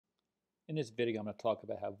In this video, I'm going to talk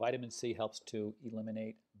about how vitamin C helps to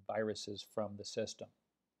eliminate viruses from the system.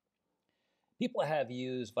 People have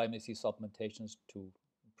used vitamin C supplementations to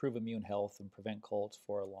improve immune health and prevent colds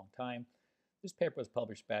for a long time. This paper was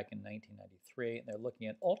published back in 1993, and they're looking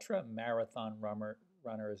at ultra-marathon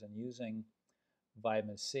runners and using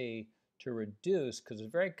vitamin C to reduce, because it's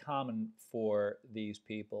very common for these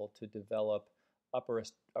people to develop upper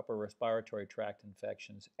respiratory tract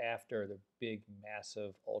infections after the big,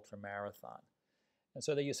 massive ultramarathon. And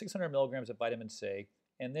so they used 600 milligrams of vitamin C,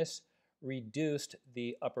 and this reduced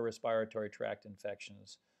the upper respiratory tract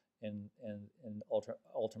infections in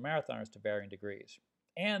ultramarathoners to varying degrees.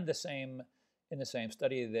 And in the same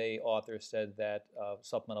study, the authors said that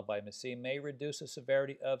supplemental vitamin C may reduce the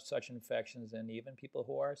severity of such infections in even people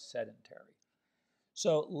who are sedentary.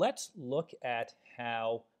 So let's look at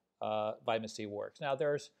how vitamin C works. Now,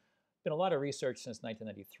 there's been a lot of research since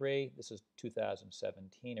 1993. This is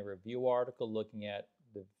 2017, a review article looking at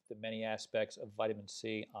the many aspects of vitamin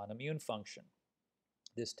C on immune function.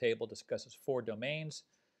 This table discusses 4 domains: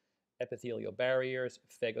 epithelial barriers,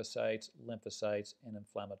 phagocytes, lymphocytes, and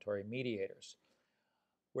inflammatory mediators.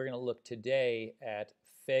 We're going to look today at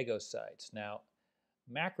phagocytes. Now,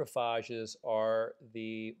 macrophages are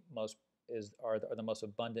the most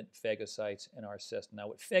abundant phagocytes in our system. Now,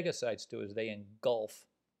 what phagocytes do is they engulf,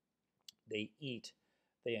 they eat,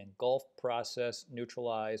 they engulf, process,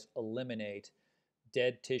 neutralize, eliminate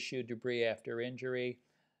dead tissue debris after injury.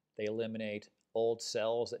 They eliminate old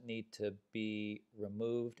cells that need to be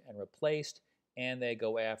removed and replaced, and they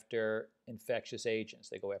go after infectious agents.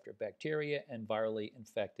 They go after bacteria and virally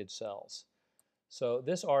infected cells. So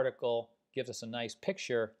this article gives us a nice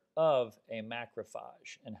picture of a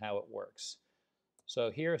macrophage and how it works.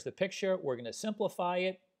 So here's the picture. We're going to simplify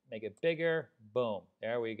it, make it bigger. Boom.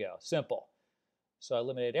 There we go. Simple. So I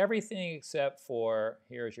eliminated everything except for,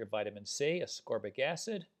 here's your vitamin C, ascorbic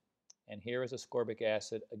acid, and here is ascorbic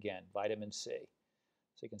acid again, vitamin C.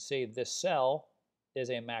 So you can see this cell is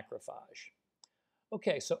a macrophage.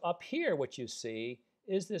 Okay, so up here what you see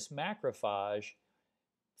is this macrophage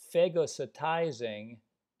phagocytizing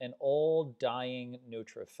an old dying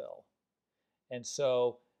neutrophil. And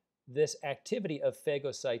so this activity of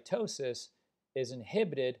phagocytosis is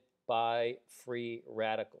inhibited by free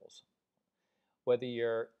radicals. Whether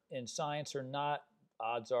you're in science or not,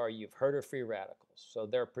 odds are you've heard of free radicals. So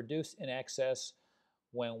they're produced in excess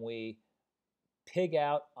when we pig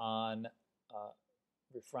out on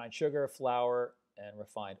refined sugar, flour, and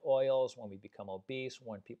refined oils, when we become obese,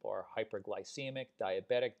 when people are hyperglycemic,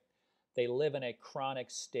 diabetic. They live in a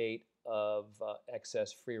chronic state of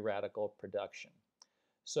excess free radical production.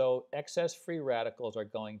 So excess free radicals are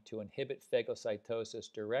going to inhibit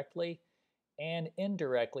phagocytosis directly and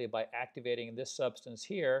indirectly by activating this substance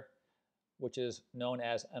here, which is known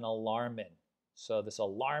as an alarmin. So this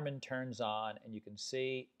alarmin turns on, and you can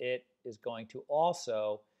see it is going to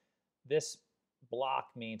also, this block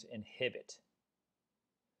means inhibit.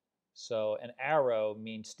 So an arrow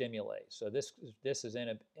means stimulate. So this is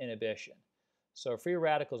inhibition. So free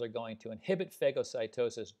radicals are going to inhibit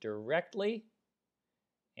phagocytosis directly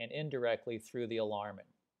and indirectly through the alarmin.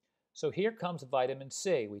 So here comes vitamin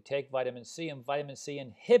C. We take vitamin C, and vitamin C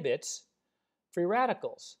inhibits free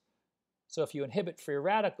radicals. So if you inhibit free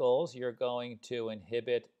radicals, you're going to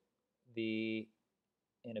inhibit the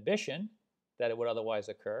inhibition that it would otherwise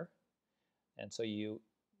occur. And so you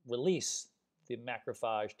release the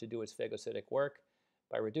macrophage to do its phagocytic work.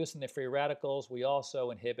 By reducing the free radicals, we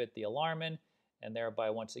also inhibit the alarmin and thereby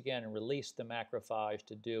once again release the macrophage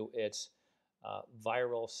to do its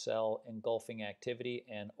viral cell engulfing activity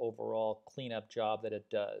and overall cleanup job that it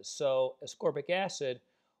does. So ascorbic acid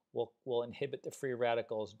will inhibit the free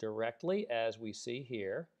radicals directly, as we see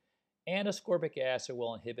here, and ascorbic acid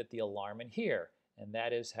will inhibit the alarmin here. And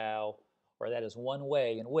that is how, or that is one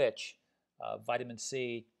way in which vitamin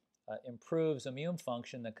C improves immune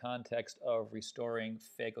function in the context of restoring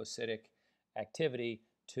phagocytic activity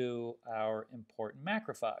to our important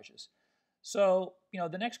macrophages. So,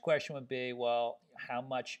 the next question would be, well, how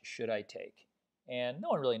much should I take? And no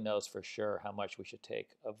one really knows for sure how much we should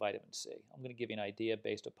take of vitamin C. I'm going to give you an idea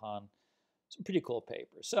based upon some pretty cool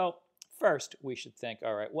papers. So first, we should think,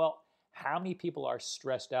 all right, well, how many people are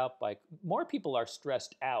stressed out by, more people are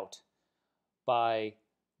stressed out by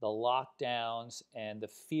the lockdowns and the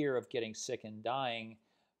fear of getting sick and dying.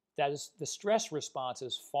 That is, the stress response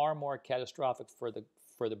is far more catastrophic for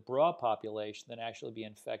the broad population than actually be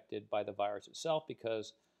infected by the virus itself,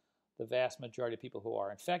 because the vast majority of people who are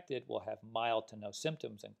infected will have mild to no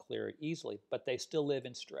symptoms and clear easily, but they still live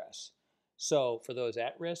in stress. So for those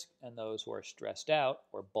at risk and those who are stressed out,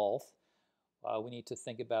 or both, we need to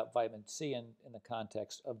think about vitamin C in the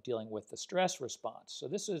context of dealing with the stress response. So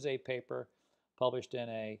this is a paper published in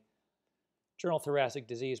a Journal of Thoracic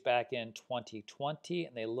Disease back in 2020,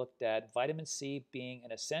 and they looked at vitamin C being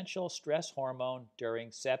an essential stress hormone during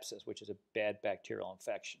sepsis, which is a bad bacterial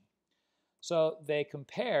infection. So they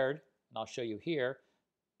compared, and I'll show you here,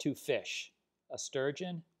 two fish, a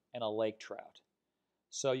sturgeon and a lake trout.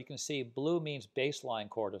 So you can see blue means baseline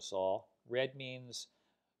cortisol, red means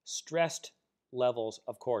stressed levels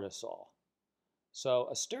of cortisol. So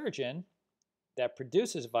a sturgeon that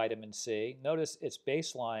produces vitamin C, notice its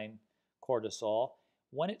baseline cortisol.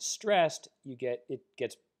 When it's stressed, it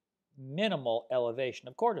gets minimal elevation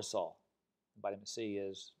of cortisol. Vitamin C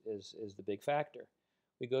is the big factor.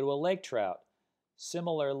 We go to a lake trout,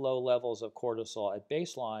 similar low levels of cortisol at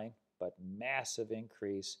baseline, but massive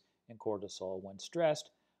increase in cortisol when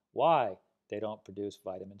stressed. Why? They don't produce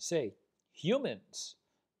vitamin C. Humans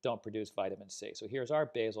don't produce vitamin C. So here's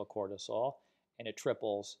our basal cortisol, and it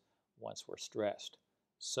triples once we're stressed.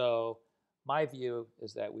 So my view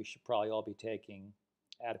is that we should probably all be taking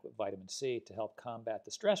adequate vitamin C to help combat the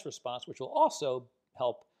stress response, which will also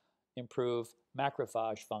help improve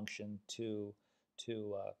macrophage function to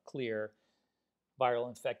clear viral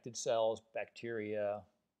infected cells, bacteria,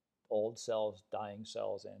 old cells, dying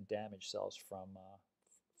cells, and damaged cells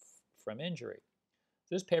from injury.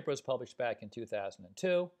 This paper was published back in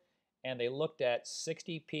 2002, and they looked at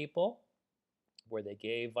 60 people where they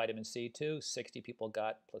gave vitamin C to. 60 people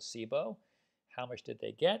got placebo. How much did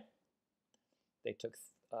they get? They took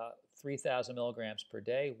 3,000 milligrams per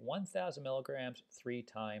day, 1,000 milligrams 3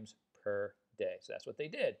 times per day. So that's what they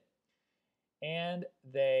did. And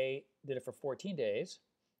they did it for 14 days,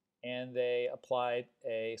 and they applied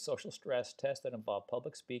a social stress test that involved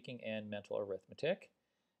public speaking and mental arithmetic.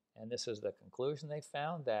 And this is the conclusion they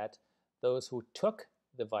found, that those who took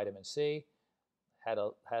the vitamin C had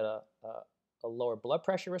a lower blood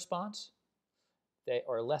pressure response,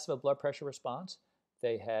 or less of a blood pressure response.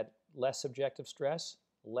 They had less subjective stress,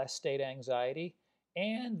 less state anxiety,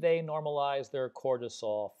 and they normalized their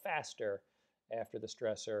cortisol faster after the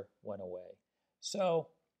stressor went away. So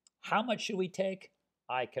how much should we take?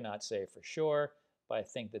 I cannot say for sure, but I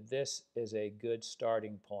think that this is a good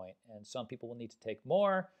starting point. And some people will need to take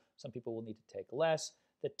more, some people will need to take less.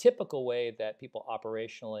 The typical way that people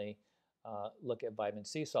operationally look at vitamin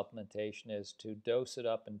C supplementation is to dose it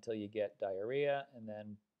up until you get diarrhea and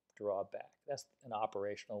then draw back. That's an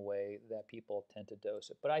operational way that people tend to dose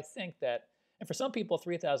it. But I think that, and for some people,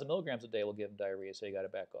 3,000 milligrams a day will give them diarrhea, so you got to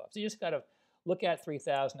back off. So you just got to look at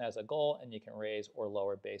 3,000 as a goal, and you can raise or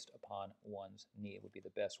lower based upon one's need, would be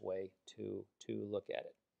the best way to look at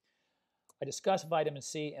it. I discuss vitamin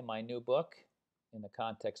C in my new book in the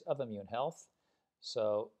context of immune health.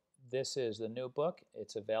 So this is the new book.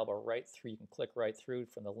 It's available right through. You can click right through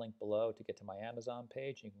from the link below to get to my Amazon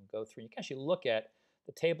page. You can go through. You can actually look at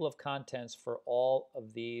the table of contents for all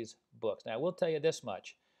of these books. Now, I will tell you this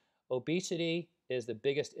much. Obesity is the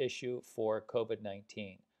biggest issue for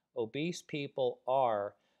COVID-19. Obese people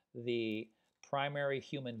are the primary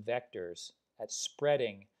human vectors at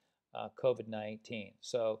spreading COVID-19.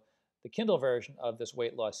 So the Kindle version of this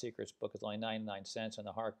Weight Loss Secrets book is only 99 cents, and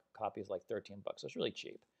the hard copy is like 13 bucks. So it's really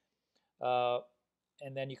cheap.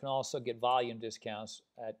 And then you can also get volume discounts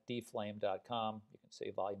at dflame.com. You can say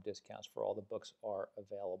volume discounts for all the books are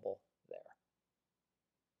available